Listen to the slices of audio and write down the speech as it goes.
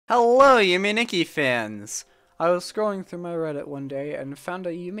Hello, Yume Nikki fans! I was scrolling through my Reddit one day and found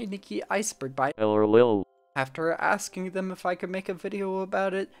a Yume Nikki Iceberg by Elerlilul. After asking them if I could make a video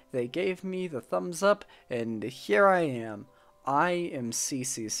about it, they gave me the thumbs up, and here I am. I am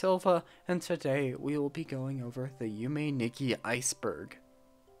CC Silva, and today we will be going over the Yume Nikki Iceberg.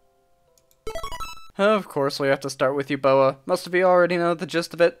 Of course, we have to start with Yuboa. Most of you already know the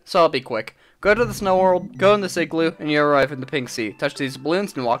gist of it, so I'll be quick. Go to the snow world, go in this igloo, and you arrive in the Pink Sea. Touch these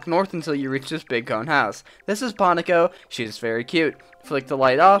balloons and walk north until you reach this big cone house. This is Panako. She's very cute. Flick the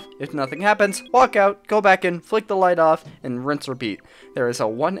light off. If nothing happens, walk out, go back in, flick the light off, and rinse repeat. There is a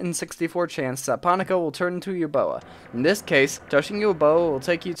 1 in 64 chance that Panako will turn into Yuboa. In this case, touching Yuboa will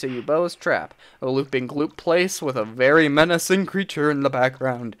take you to Yuboa's trap, a looping loop place with a very menacing creature in the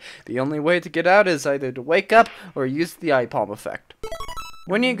background. The only way to get out is either to wake up or use the eye palm effect.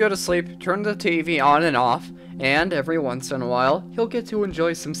 When you go to sleep, turn the TV on and off, and every once in a while, you'll get to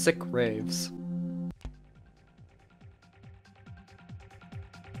enjoy some sick raves.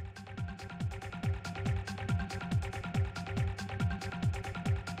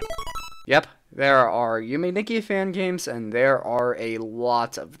 Yep, there are Yume Nikki fan games, and there are a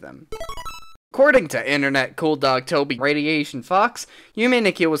lot of them. According to Internet Cool Dog Toby Radiation Fox, Yume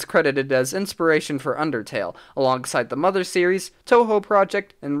Nikki was credited as inspiration for Undertale, alongside the Mother series, Touhou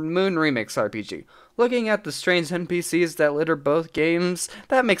Project, and Moon Remix RPG. Looking at the strange NPCs that litter both games,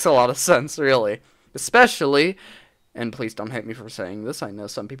 that makes a lot of sense, really. Especially, and please don't hate me for saying this, I know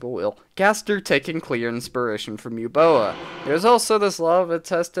some people will, Gaster taking clear inspiration from Yuboa. There's also this lava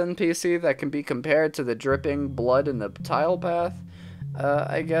test NPC that can be compared to the dripping blood in the tile path.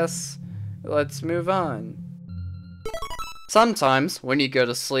 I guess let's move on. Sometimes, when you go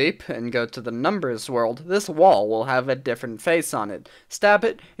to sleep and go to the numbers world, this wall will have a different face on it. Stab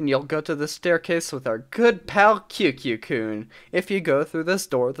it, and you'll go to the staircase with our good pal Kikiyama. If you go through this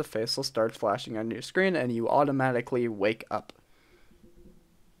door, the face will start flashing on your screen, and you automatically wake up.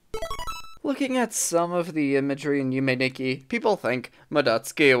 Looking at some of the imagery in Yume Nikki, people think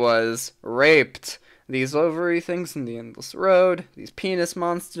Madutsuki was raped. These ovary things in the endless road, these penis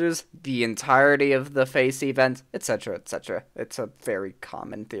monsters, the entirety of the face event, etc., etc. It's a very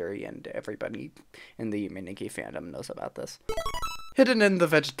common theory, and everybody in the Yume Nikki fandom knows about this. Hidden in the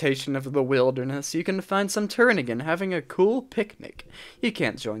vegetation of the wilderness, you can find some Turnigan having a cool picnic. You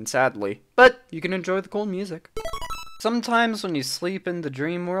can't join, sadly, but you can enjoy the cool music. Sometimes when you sleep in the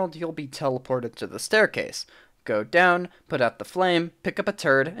dream world, you'll be teleported to the staircase. Go down, put out the flame, pick up a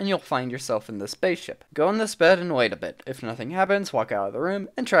turd, and you'll find yourself in the spaceship. Go in this bed and wait a bit. If nothing happens, walk out of the room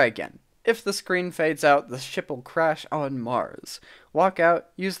and try again. If the screen fades out, the ship will crash on Mars. Walk out,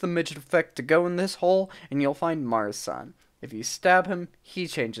 use the midget effect to go in this hole, and you'll find Mars-san. If you stab him, he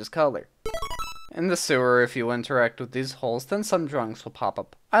changes color. In the sewer, if you interact with these holes, then some drawings will pop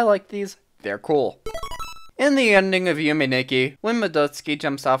up. I like these, they're cool. In the ending of Yume Nikki, when Madutsuki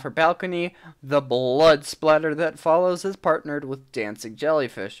jumps off her balcony, the blood splatter that follows is partnered with dancing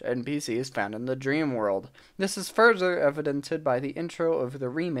jellyfish, NPCs found in the dream world. This is further evidenced by the intro of the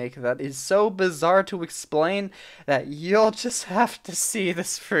remake that is so bizarre to explain that you'll just have to see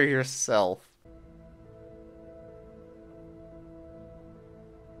this for yourself.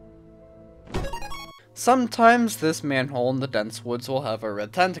 Sometimes this manhole in the dense woods will have a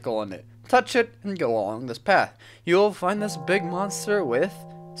red tentacle in it. Touch it and go along this path. You will find this big monster with,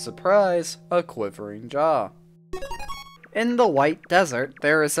 surprise, a quivering jaw. In the White Desert,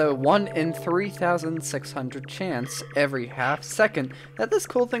 there is a 1 in 3,600 chance every half second that this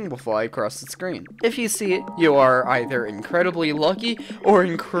cool thing will fly across the screen. If you see it, you are either incredibly lucky or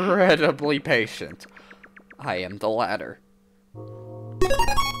incredibly patient. I am the latter.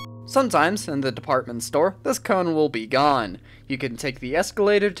 Sometimes, in the department store, this cone will be gone. You can take the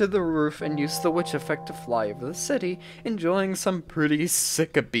escalator to the roof and use the witch effect to fly over the city, enjoying some pretty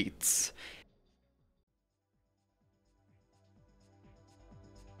sick beats.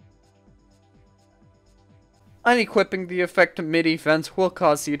 Unequipping the effect mid-event will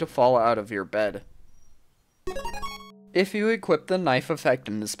cause you to fall out of your bed. If you equip the knife effect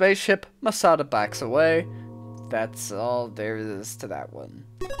in the spaceship, Masada backs away. That's all there is to that one.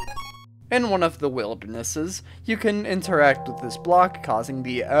 In one of the wildernesses, you can interact with this block, causing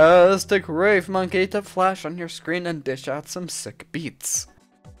the Aztec Rave Monkey to flash on your screen and dish out some sick beats.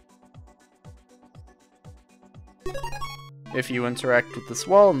 If you interact with this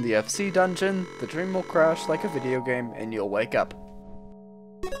wall in the FC dungeon, the dream will crash like a video game and you'll wake up.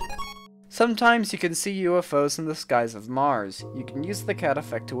 Sometimes you can see UFOs in the skies of Mars. You can use the cat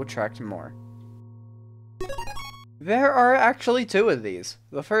effect to attract more. There are actually two of these.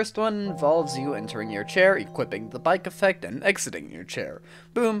 The first one involves you entering your chair, equipping the bike effect, and exiting your chair.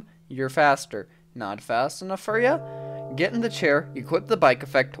 Boom, you're faster. Not fast enough for ya? Get in the chair, equip the bike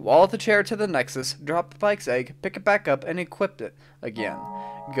effect, wall the chair to the nexus, drop the bike's egg, pick it back up, and equip it again.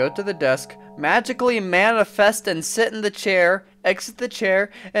 Go to the desk, magically manifest and sit in the chair, exit the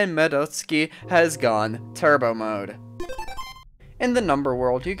chair, and Medotsuki has gone turbo mode. In the number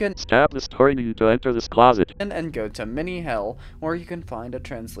world, you can Tap this story menu to enter this closet. and go to mini hell, where you can find a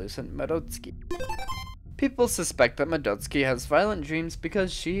translucent Medotsuki. People suspect that Medotsuki has violent dreams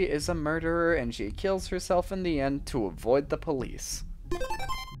because she is a murderer and she kills herself in the end to avoid the police.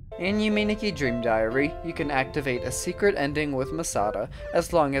 In Yume Nikki Dream Diary, you can activate a secret ending with Masada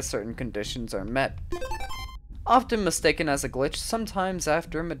as long as certain conditions are met. Often mistaken as a glitch, sometimes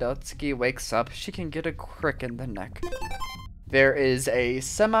after Medotsuki wakes up, she can get a crick in the neck. There is a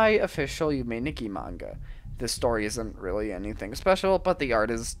semi-official Yume Nikki manga. This story isn't really anything special, but the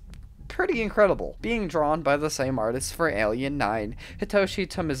art is pretty incredible, being drawn by the same artist for Alien 9, Hitoshi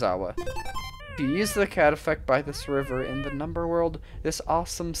Tomizawa. If you use the cat effect by this river in the number world, this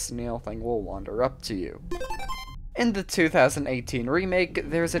awesome snail thing will wander up to you. In the 2018 remake,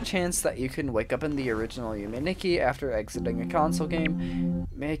 there's a chance that you can wake up in the original Yume Nikki after exiting a console game,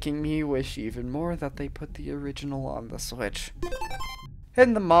 making me wish even more that they put the original on the Switch.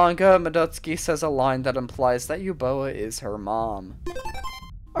 In the manga, Medotsuki says a line that implies that Yuboa is her mom.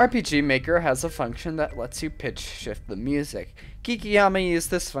 RPG Maker has a function that lets you pitch shift the music. Kikiyama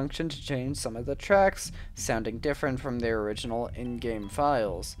used this function to change some of the tracks, sounding different from their original in-game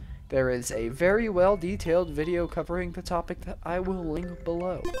files. There is a very well detailed video covering the topic that I will link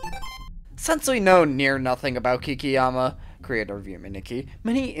below. Since we know near nothing about Kikiyama, creator of Yume Nikki,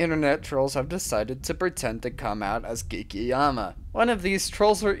 many internet trolls have decided to pretend to come out as Kikiyama. One of these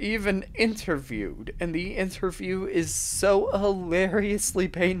trolls are even interviewed, and the interview is so hilariously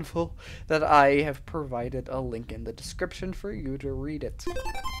painful that I have provided a link in the description for you to read it.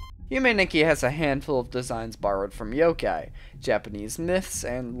 Yume Nikki has a handful of designs borrowed from yokai, Japanese myths,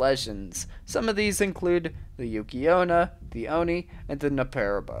 and legends. Some of these include the Yuki-onna, the Oni, and the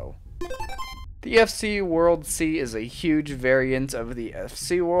Naparabo. The FC World C is a huge variant of the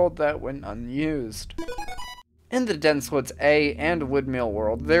FC World that went unused. In the Densewoods A and Woodmill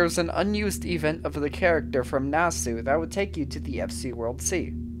World, there's an unused event of the character from Nasu that would take you to the FC World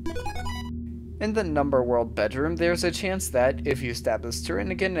C. In the Number World bedroom, there's a chance that, if you stab this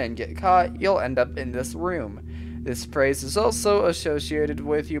Turnigan and get caught, you'll end up in this room. This phrase is also associated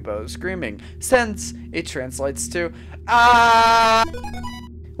with Yubo screaming, since it translates to "Ah!"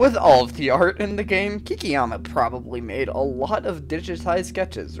 With all of the art in the game, Kikiyama probably made a lot of digitized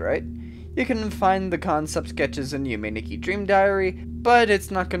sketches, right? You can find the concept sketches in Yume Nikki Dream Diary, but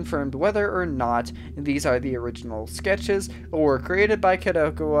it's not confirmed whether or not these are the original sketches or were created by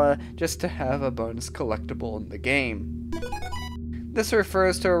Kadokawa just to have a bonus collectible in the game. This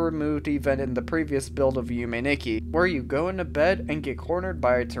refers to a removed event in the previous build of Yume Nikki, where you go into bed and get cornered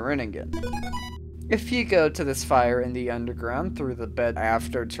by a Turnigan. If you go to this fire in the underground through the bed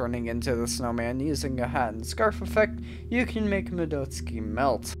after turning into the snowman using a hat and scarf effect, you can make Medotsuki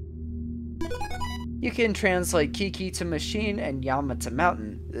melt. You can translate Kiki to machine and Yama to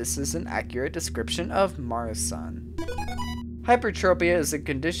mountain. This is an accurate description of Mars-san. Hypertropia is a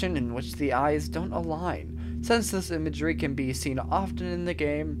condition in which the eyes don't align. Since this imagery can be seen often in the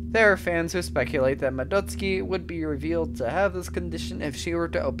game, there are fans who speculate that Medotsuki would be revealed to have this condition if she were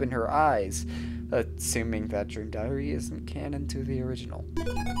to open her eyes, assuming that Dream Diary isn't canon to the original.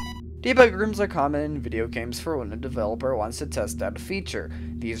 Debug rooms are common in video games for when a developer wants to test out a feature.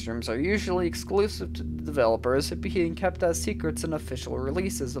 These rooms are usually exclusive to the developers, being kept as secrets in official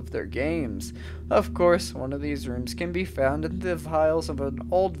releases of their games. Of course, one of these rooms can be found in the files of an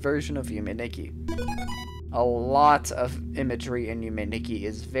old version of Yume Nikki. A lot of imagery in Yume Nikki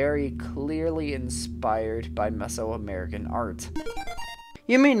is very clearly inspired by Mesoamerican art.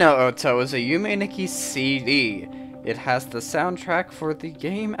 Yume No Oto is a Yume Nikki CD. It has the soundtrack for the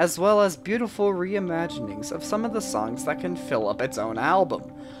game, as well as beautiful reimaginings of some of the songs that can fill up its own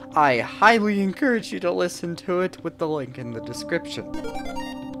album. I highly encourage you to listen to it with the link in the description.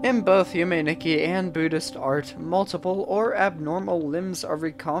 In both Yume Nikki and Buddhist art, multiple or abnormal limbs are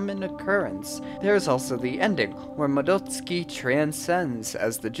a common occurrence. There's also the ending, where Medotsuki transcends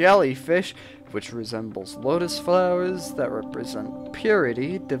as the jellyfish, which resembles lotus flowers that represent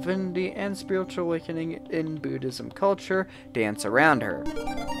purity, divinity, and spiritual awakening in Buddhism culture, dance around her.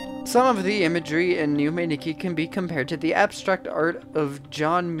 Some of the imagery in Yume Nikki can be compared to the abstract art of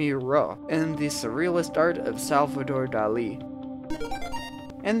John Miro and the surrealist art of Salvador Dali.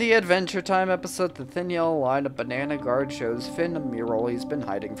 In the Adventure Time episode, the thin yellow line of banana guard shows Finn a mural he's been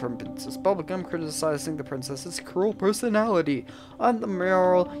hiding from Princess Bubblegum, criticizing the princess's cruel personality. On the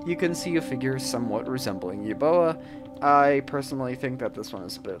mural, you can see a figure somewhat resembling Yuboa. I personally think that this one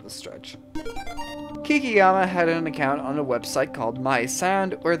is a bit of a stretch. Kikiyama had an account on a website called My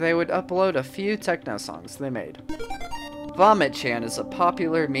Sound, where they would upload a few techno songs they made. Vomit-chan is a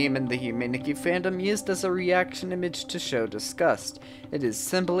popular meme in the Yume Nikki fandom used as a reaction image to show disgust. It is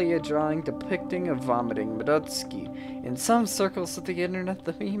simply a drawing depicting a vomiting Madotsuki. In some circles of the internet,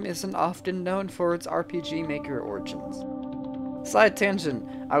 the meme isn't often known for its RPG Maker origins. Side tangent,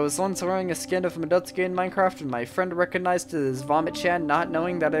 I was once wearing a skin of Madotsuki in Minecraft and my friend recognized it as Vomit-chan, not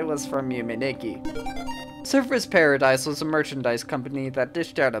knowing that it was from Yume Nikki. Surfer's Paradise was a merchandise company that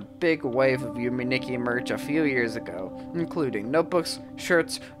dished out a big wave of Yume Nikki merch a few years ago, including notebooks,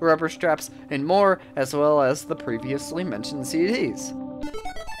 shirts, rubber straps, and more, as well as the previously mentioned CDs.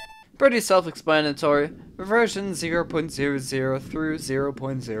 Pretty self-explanatory. Version 0.00 through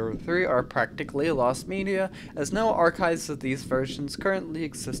 0.03 are practically lost media, as no archives of these versions currently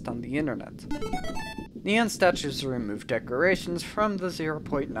exist on the internet. Neon statues remove decorations from the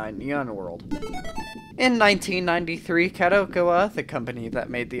 0.9 Neon world. In 1993, Kadokawa, the company that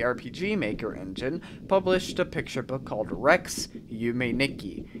made the RPG Maker engine, published a picture book called Rex Yume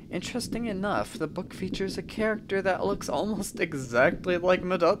Nikki. Interesting enough, the book features a character that looks almost exactly like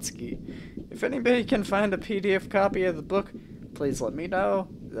Madotsuki. If anybody can find a PDF copy of the book, please let me know.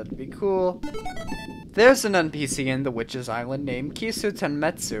 That'd be cool. There's an NPC in the Witch's Island named Kisu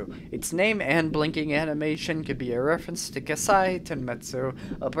Tenmetsu. Its name and blinking animation could be a reference to Kasai Tenmetsu,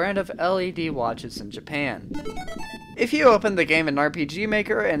 a brand of LED watches in Japan. If you open the game in RPG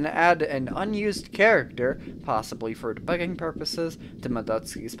Maker and add an unused character, possibly for debugging purposes, to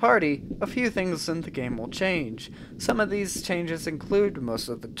Madotsuki's party, a few things in the game will change. Some of these changes include most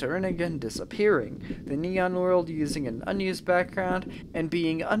of the Turnigan disappearing, the Neon world using an unused background, and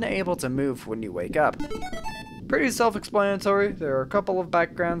being unable to move when you wake up. Pretty self-explanatory. There are a couple of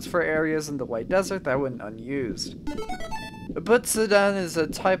backgrounds for areas in the White Desert that went unused. Butsudan is a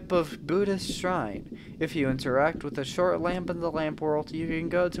type of Buddhist shrine. If you interact with a short lamp in the lamp world, you can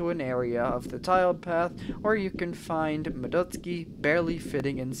go to an area of the tiled path, or you can find Madotsuki barely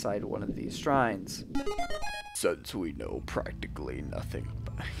fitting inside one of these shrines. Since we know practically nothing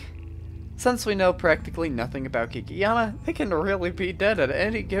about Kikiyama, they can really be dead at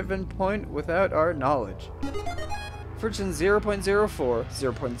any given point without our knowledge. Version 0.04,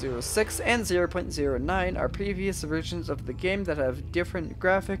 0.06, and 0.09 are previous versions of the game that have different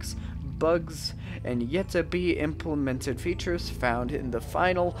graphics, bugs, and yet to be implemented features found in the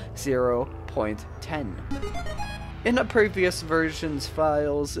final 0.10. In a previous version's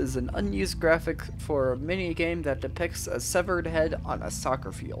files is an unused graphic for a minigame that depicts a severed head on a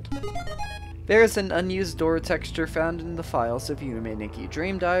soccer field. There is an unused door texture found in the files of Yume Nikki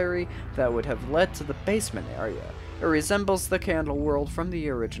Dream Diary that would have led to the basement area. It resembles the candle world from the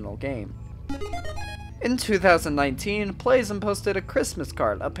original game. In 2019, Playzone posted a Christmas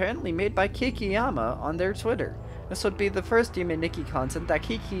card, apparently made by Kikiyama, on their Twitter. This would be the first Yume Nikki content that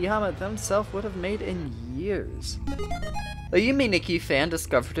Kikiyama themselves would have made in years. A Yume Nikki fan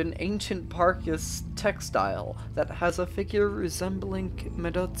discovered an ancient Parkus textile that has a figure resembling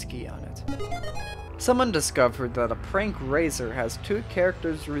Madotsuki on it. Someone discovered that a prank razor has two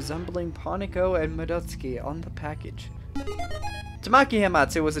characters resembling Poniko and Madotsuki on the package. Tamaki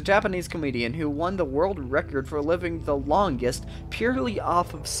Hamatsu was a Japanese comedian who won the world record for living the longest purely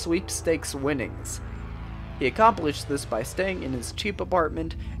off of sweepstakes winnings. He accomplished this by staying in his cheap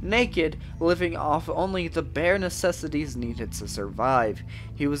apartment, naked, living off only the bare necessities needed to survive.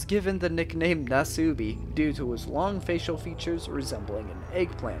 He was given the nickname Nasubi due to his long facial features resembling an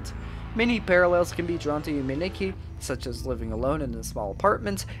eggplant. Many parallels can be drawn to Yume Nikki, such as living alone in a small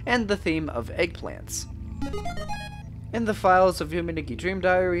apartment, and the theme of eggplants. In the files of Yume Nikki Dream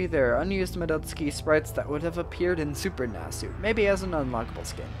Diary, there are unused Madotsuki sprites that would have appeared in Super Nasu, maybe as an unlockable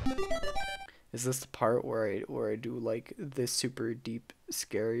skin. Is this the part where I do like this super deep,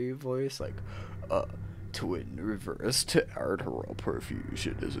 scary voice? Like, twin reversed arterial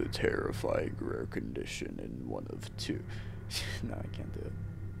perfusion is a terrifying rare condition in one of two. No, I can't do it.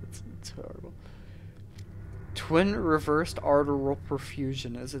 It's horrible. Twin reversed arterial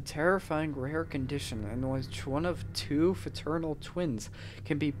perfusion is a terrifying rare condition in which one of two fraternal twins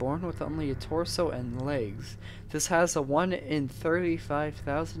can be born with only a torso and legs. This has a 1 in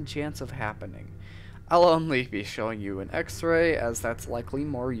 35,000 chance of happening. I'll only be showing you an X-ray, as that's likely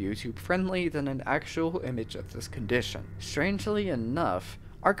more YouTube friendly than an actual image of this condition. Strangely enough,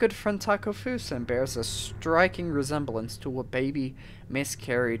 Our good friend Takofusen bears a striking resemblance to a baby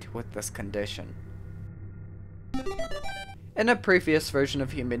miscarried with this condition. In a previous version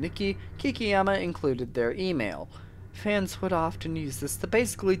of Yume Nikki, Kikiyama included their email. Fans would often use this to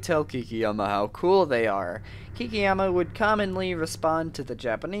basically tell Kikiyama how cool they are. Kikiyama would commonly respond to the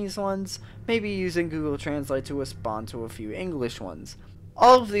Japanese ones, maybe using Google Translate to respond to a few English ones.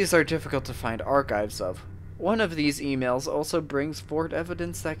 All of these are difficult to find archives of. One of these emails also brings forward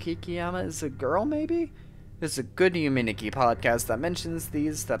evidence that Kikiyama is a girl, maybe? There's a good Yume Nikki podcast that mentions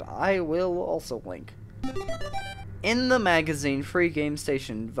these that I will also link. In the magazine Free Game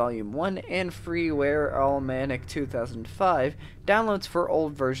Station Volume 1 and Freeware Almanac 2005, downloads for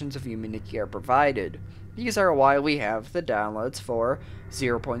old versions of Yume Nikki are provided. These are why we have the downloads for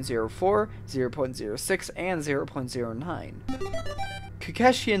 0.04, 0.06, and 0.09.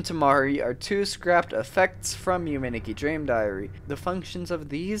 Kakeshi and Tamari are two scrapped effects from Yume Nikki Dream Diary. The functions of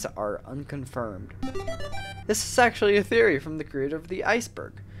these are unconfirmed. This is actually a theory from the creator of the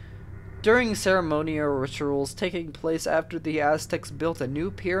Iceberg. During ceremonial rituals taking place after the Aztecs built a new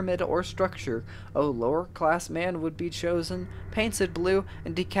pyramid or structure, a lower-class man would be chosen, painted blue,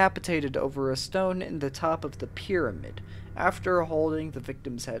 and decapitated over a stone in the top of the pyramid. After holding the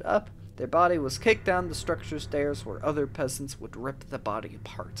victim's head up, their body was kicked down the structure stairs where other peasants would rip the body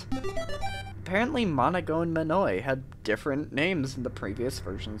apart. Apparently Monago and Minoi had different names in the previous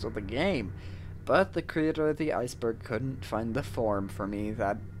versions of the game, but the creator of the Iceberg couldn't find the form for me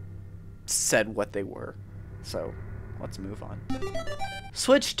that said what they were. So, let's move on.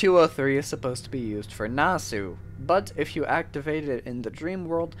 Switch 203 is supposed to be used for Nasu, but if you activate it in the dream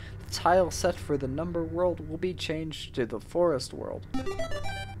world, the tile set for the number world will be changed to the forest world.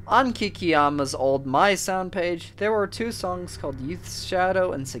 On Kikiyama's old My Sound page, there were two songs called Youth's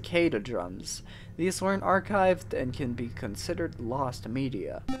Shadow and Cicada Drums. These weren't archived and can be considered lost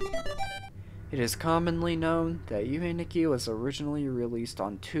media. It is commonly known that Yume Nikki was originally released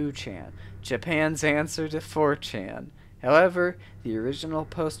on 2chan, Japan's answer to 4chan. However, the original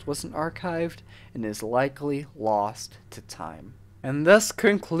post wasn't archived and is likely lost to time. And thus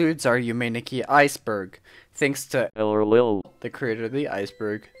concludes our Yume Nikki Iceberg. Thanks to Elerlilul, the creator of the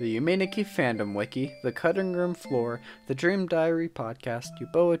Iceberg, the Yume Nikki Fandom Wiki, the Cutting Room Floor, the Dream Diary Podcast,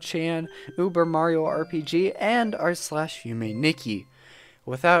 Yuboa-chan, Uber Mario RPG, and r/Yume Nikki.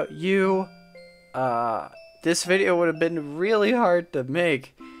 Without you, this video would have been really hard to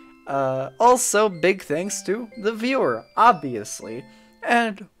make. Also, big thanks to the viewer, obviously.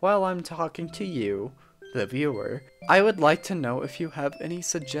 And while I'm talking to you, the viewer, I would like to know if you have any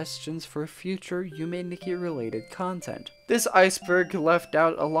suggestions for future Yume Nikki related content. This Iceberg left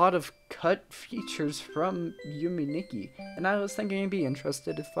out a lot of cut features from Yume Nikki, and I was thinking I'd be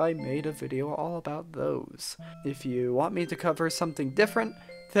interested if I made a video all about those. If you want me to cover something different,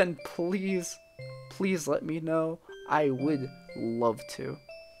 then please let me know. I would love to.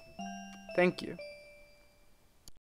 Thank you.